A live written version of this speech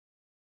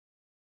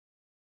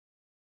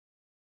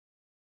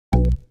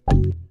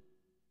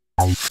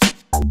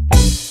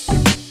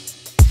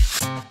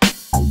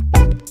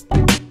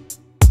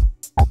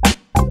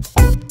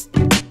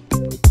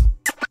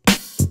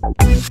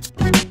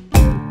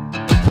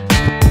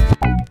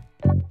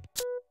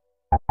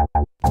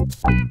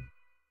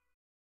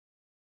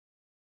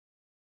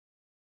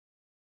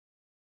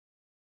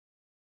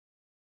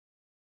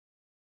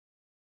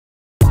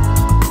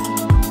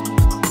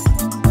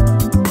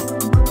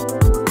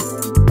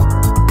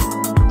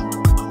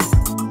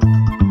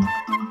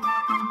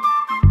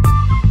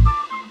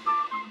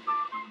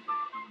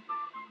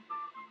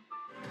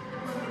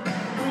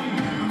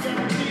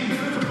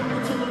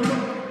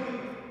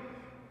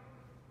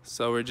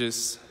So we're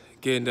just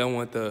getting done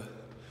with the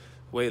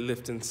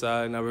weightlifting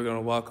side. Now we're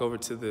gonna walk over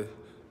to the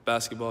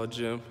basketball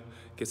gym,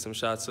 get some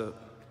shots up.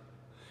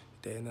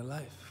 Day in the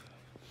life.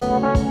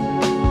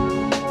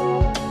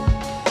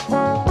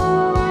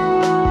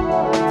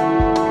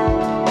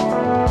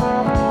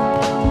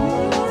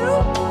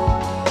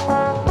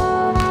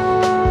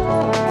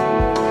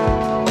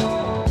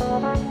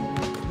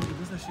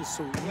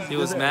 He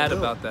was mad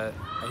about that.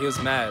 He was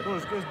mad.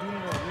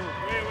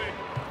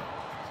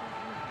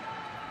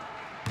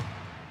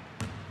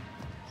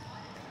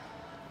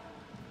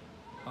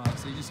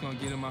 So you're just gonna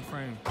get in my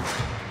frame.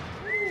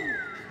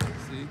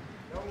 See?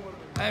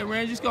 Hey,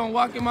 Rand, just gonna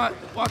walk in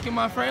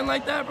my frame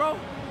like that, bro?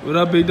 What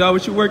up, big dog?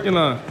 What you working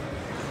on?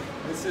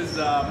 This is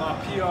my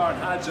PR in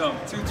high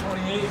jump,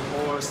 228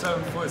 or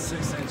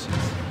 7'6".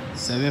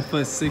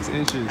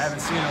 7'6". Haven't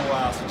seen it in a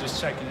while, so just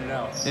checking it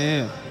out.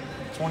 Damn.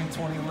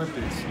 2020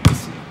 Olympics. Let's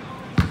see.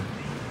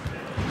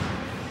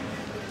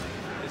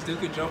 This dude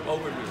could jump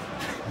over me.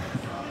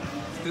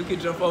 This dude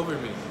could jump over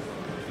me.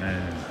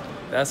 Man.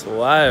 That's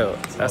wild.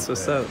 That's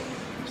what's up.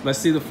 Let's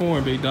see the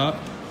form, big dog.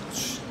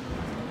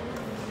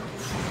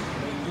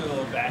 Maybe a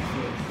little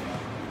backflip.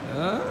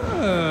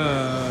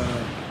 Ah.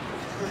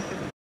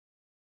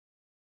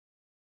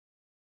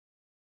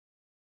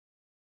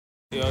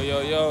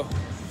 Yo.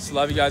 So a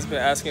lot of you guys have been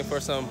asking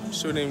for some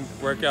shooting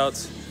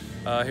workouts.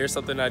 Here's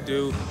something I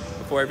do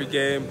before every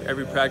game,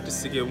 every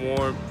practice to get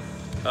warm.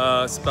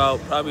 It's about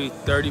probably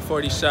 30,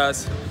 40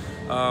 shots,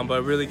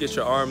 but really get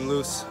your arm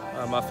loose.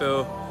 I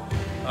feel,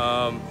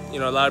 you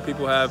know, a lot of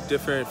people have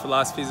different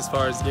philosophies as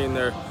far as getting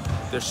their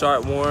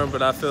shot warm,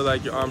 but I feel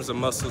like your arm's a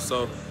muscle,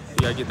 so you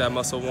gotta get that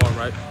muscle warm,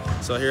 right?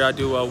 So here I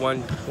do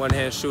one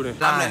hand shooting.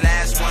 I'm the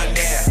last one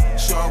there,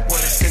 show up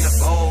with a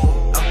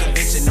centerfold. I'm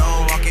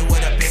conventional, walking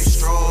with a pimp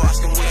stroll.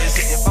 Ask him where it's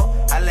hitting for.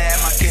 I let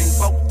my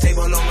kinfolk,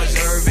 table on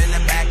reserve in the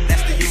back,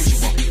 that's the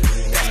usual.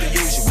 That's the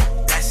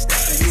usual, that's the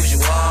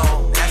usual.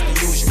 That's the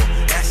usual,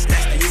 that's the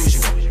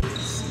usual.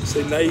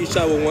 So now you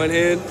shot with one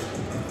hand,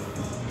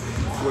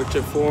 worked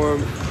your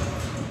form,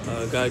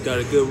 got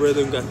a good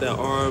rhythm, got that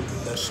arm,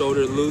 that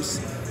shoulder loose.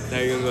 Now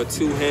you're gonna go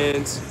two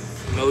hands,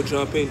 no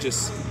jumping,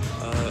 just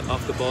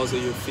off the balls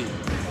of your feet.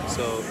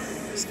 So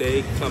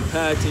stay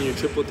compact in your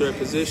triple threat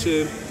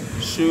position,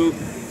 shoot,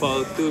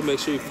 follow through, make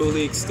sure you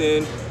fully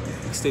extend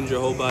your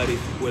whole body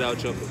without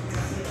jumping.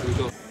 Here we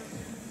go.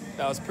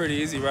 That was pretty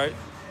easy, right?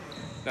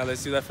 Now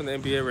let's do that from the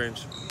NBA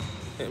range,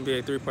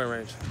 NBA three-point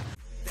range.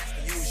 That's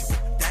the usual,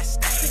 that's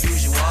the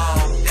usual.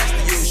 That's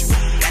the usual,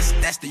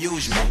 that's the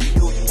usual.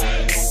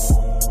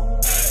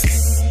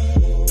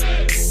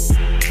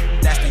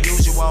 That's the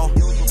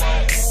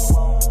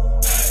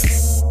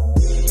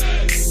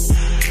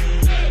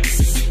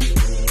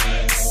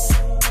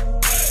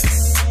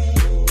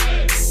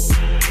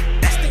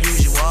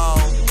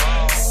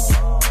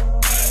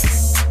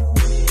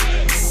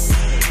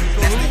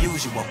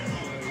usual.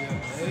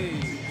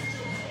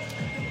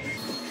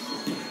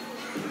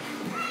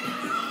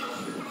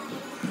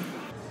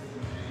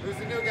 Who's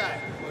the new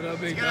guy? What up,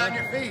 big Get guy? on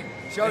your feet.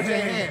 Show your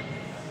hand.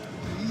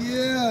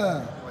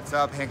 Yeah. What's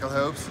up, Hinkle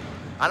Hoops?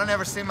 I don't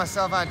ever see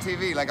myself on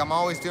TV. Like, I'm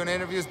always doing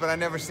interviews, but I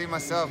never see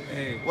myself.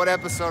 Hey. What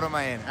episode am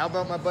I in? How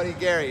about my buddy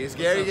Gary? Is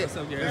Gary What's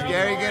up, Gary? Is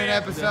Gary getting an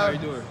episode? How you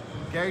doing?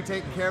 Gary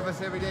taking care of us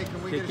every day.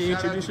 Can we get Can a you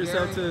shout out introduce to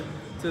yourself Gary?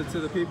 to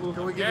the people?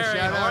 Can we get Gary,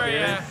 a shout how out? are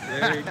ya?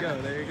 There you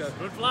go, there you go.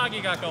 Good vlog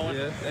you got going.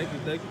 Yeah, thank you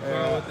for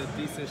with a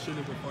decent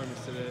shooting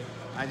performance today.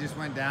 I just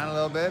went down a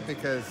little bit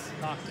because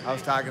I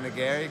was talking to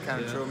Gary. Kind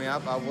of Yeah. threw me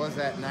up. I was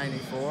at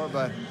 94,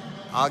 but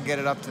I'll get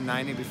it up to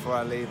 90 before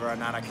I leave, or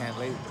not, I can't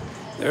leave.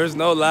 There's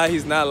no lie,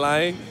 he's not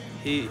lying.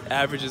 He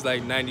averages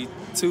like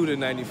 92 to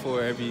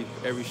 94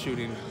 every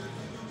shooting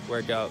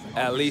workout,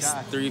 at least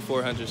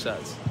 300-400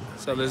 shots.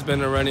 So there's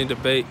been a running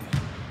debate.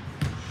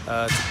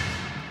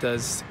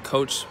 Does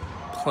Coach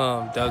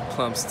Plum, Doug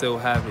Plum, still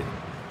have it?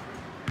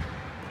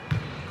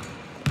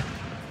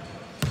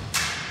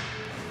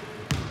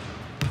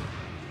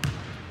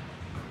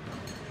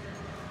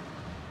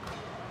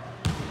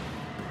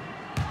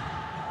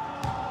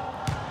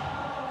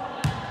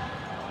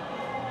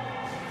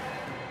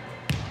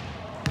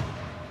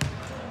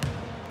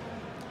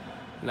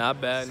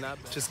 Not bad,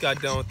 not bad. Just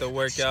got done with the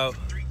workout.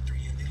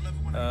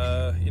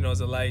 You know, it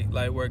was a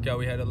light workout.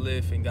 We had a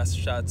lift and got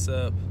some shots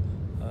up.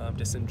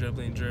 Did some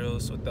dribbling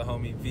drills with the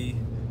homie V.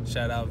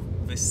 Shout out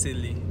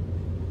Vasily.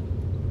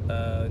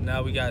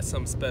 Now we got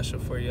something special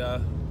for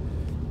y'all.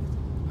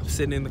 I'm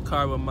sitting in the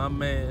car with my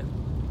man,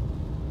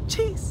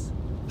 Cheese.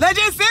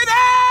 Legend City!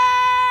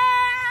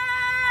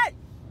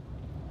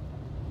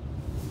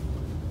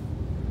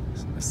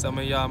 Some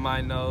of y'all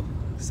might know,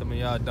 some of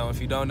y'all don't. If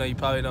you don't know, you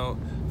probably don't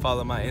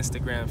follow my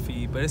Instagram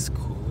feed, but it's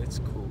cool, it's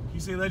cool. You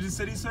say Legend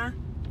City, sir?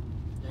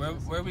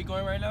 Where are we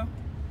going right now?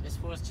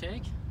 Sports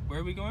check.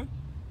 Where are we going?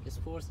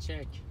 Sports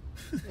check.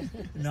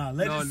 Nah,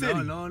 Legend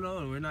City. No,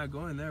 we're not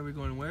going there. We're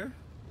going where?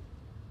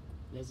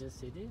 Legend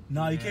City.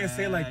 Nah, you can't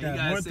say it like that. You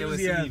gotta More say it with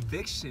some enthusiasm.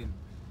 eviction.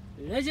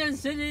 Legend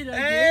City. Some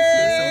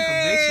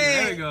conviction.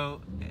 There we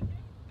go.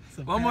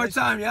 Some One more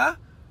passion. time, yeah?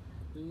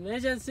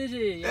 Legend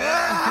City. Legend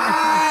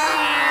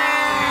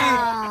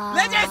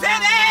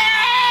City!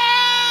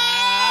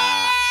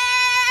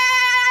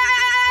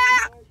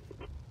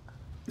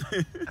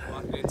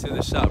 Walking into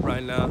the shop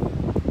right now.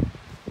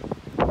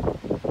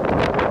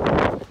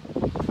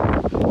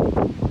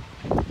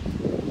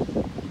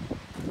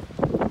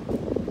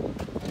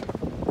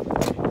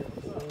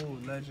 Oh,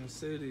 Legend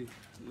City.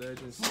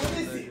 Legend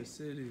City. Legend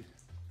City.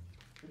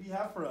 What do you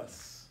have for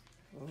us?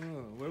 Oh,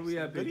 where we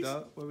at, big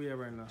dog? Where we at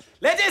right now?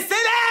 Legend City!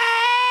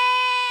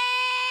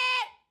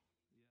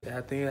 Yeah,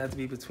 I think it has to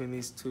be between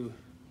these two.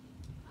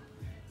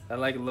 I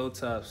like low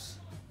tops.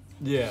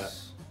 Yeah.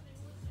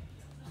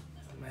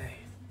 Man,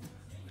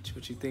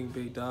 what you think,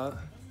 big dog?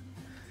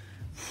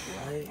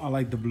 Right? I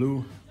like the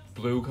blue.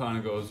 Blue kind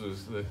of goes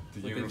with the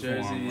uniform.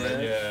 jersey,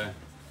 right? yeah.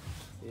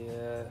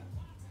 Yeah.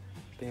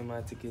 I think I might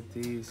have to get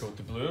these. Go with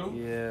the blue?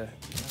 Yeah.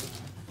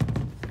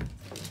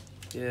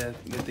 Yeah,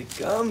 get the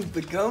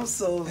gum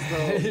soles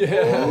though.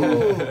 Yeah.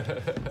 Ooh,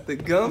 the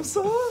gum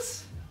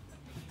soles?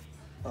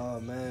 Oh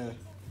man.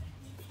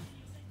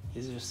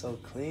 These are so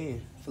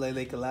clean. I feel like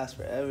they could last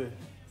forever.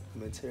 The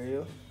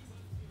material.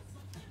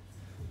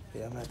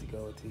 Yeah, I'm gonna have to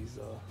go with these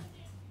though.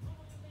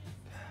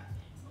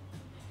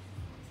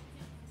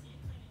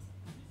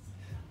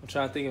 I'm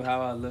trying to think of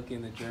how I look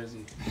in the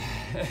jersey.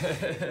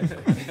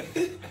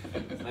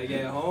 Like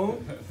at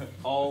home,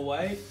 all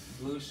white,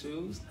 blue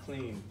shoes,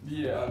 clean.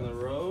 Yeah. On the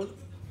road,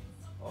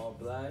 all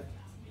black.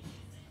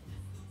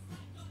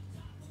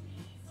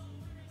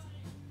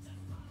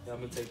 Yeah, I'm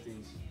gonna take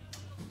these.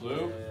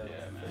 Blue?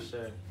 Yeah, man. for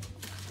sure.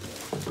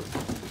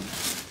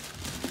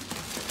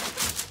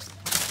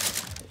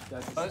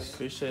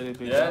 Appreciate it,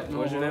 big Yeah, dog. no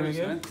What's your name worries,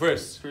 again? man.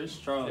 Chris. Chris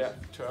Charles. Yeah,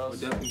 Charles.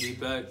 We'll definitely be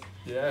back.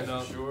 Yeah, You know,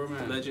 for sure,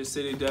 man. Legend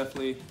City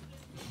definitely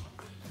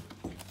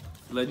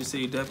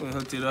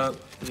hooked it up.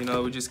 You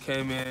know, we just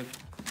came in,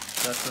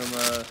 got some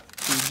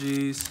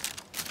PGs.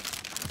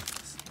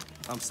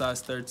 I'm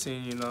size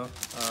 13, you know.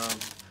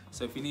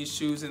 So if you need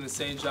shoes in the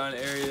St. John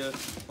area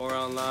or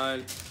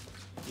online,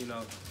 you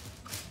know,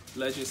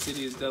 Legend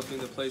City is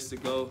definitely the place to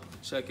go.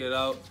 Check it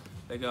out.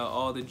 They got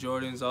all the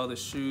Jordans, all the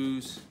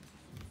shoes,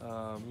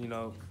 you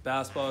know,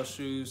 basketball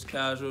shoes,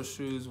 casual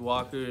shoes,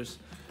 walkers.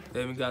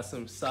 They even got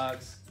some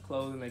socks,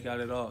 clothing, they got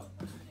it all.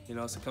 You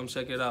know, so come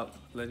check it out,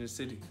 Legend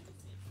City.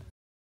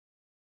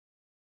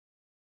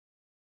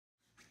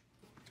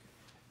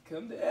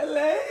 Come to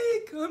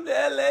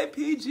LA,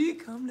 PG,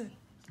 come to.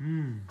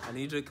 I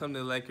need you to come to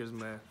the Lakers,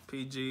 man.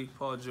 PG,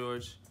 Paul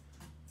George,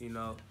 you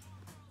know,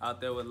 out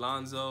there with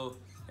Lonzo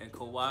and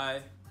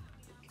Kawhi.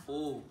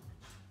 Ooh,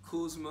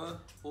 Kuzma.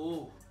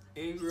 Ooh,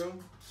 Ingram.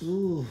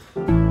 Ooh.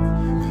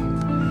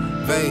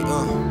 Babe,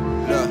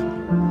 look.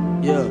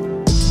 Yeah.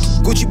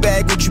 Gucci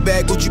bag, Gucci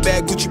bag, Gucci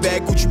bag, Gucci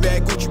bag, Gucci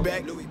bag, Gucci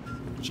bag, Louis.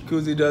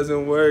 Jacuzzi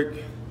doesn't work,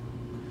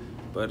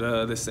 but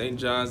the St.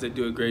 John's, they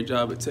do a great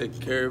job of taking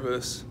care of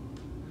us.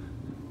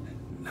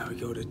 Now we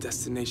go to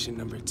destination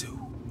number 2.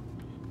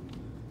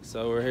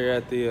 So we're here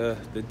at the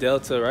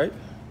Delta, right?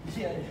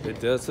 Yeah. The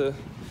Delta.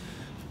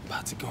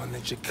 About to go in the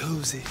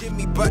jacuzzi.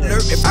 Jimmy Butler,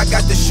 if I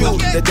got the shoe,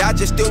 the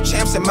Dodgers still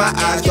champs in my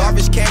eyes.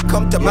 Garbage can't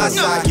come to my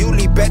side.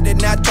 Yuli better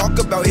not talk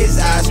about his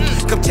eyes.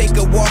 Come take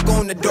a walk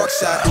on the dark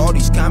side. All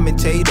these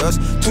commentators,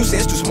 2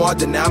 cents too small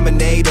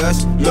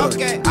denominators. Look,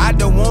 I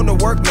don't wanna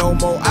work no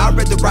more. I'd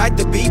rather ride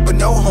the beat, but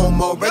no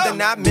homo. Rather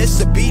not miss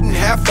a beat and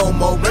have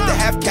FOMO. Rather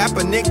have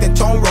Kaepernick than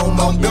Tone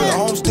Romo. Build a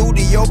home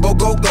studio, go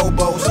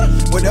Gobos.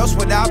 What else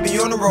would I be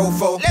on the road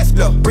for?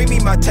 Look, bring me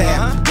my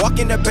tab. Walk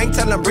in the bank,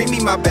 tell them bring me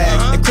my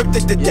bag.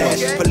 Encrypted the dash.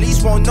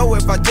 Police won't know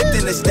if I dipped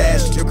in the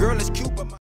stash. Your girl is cute, but my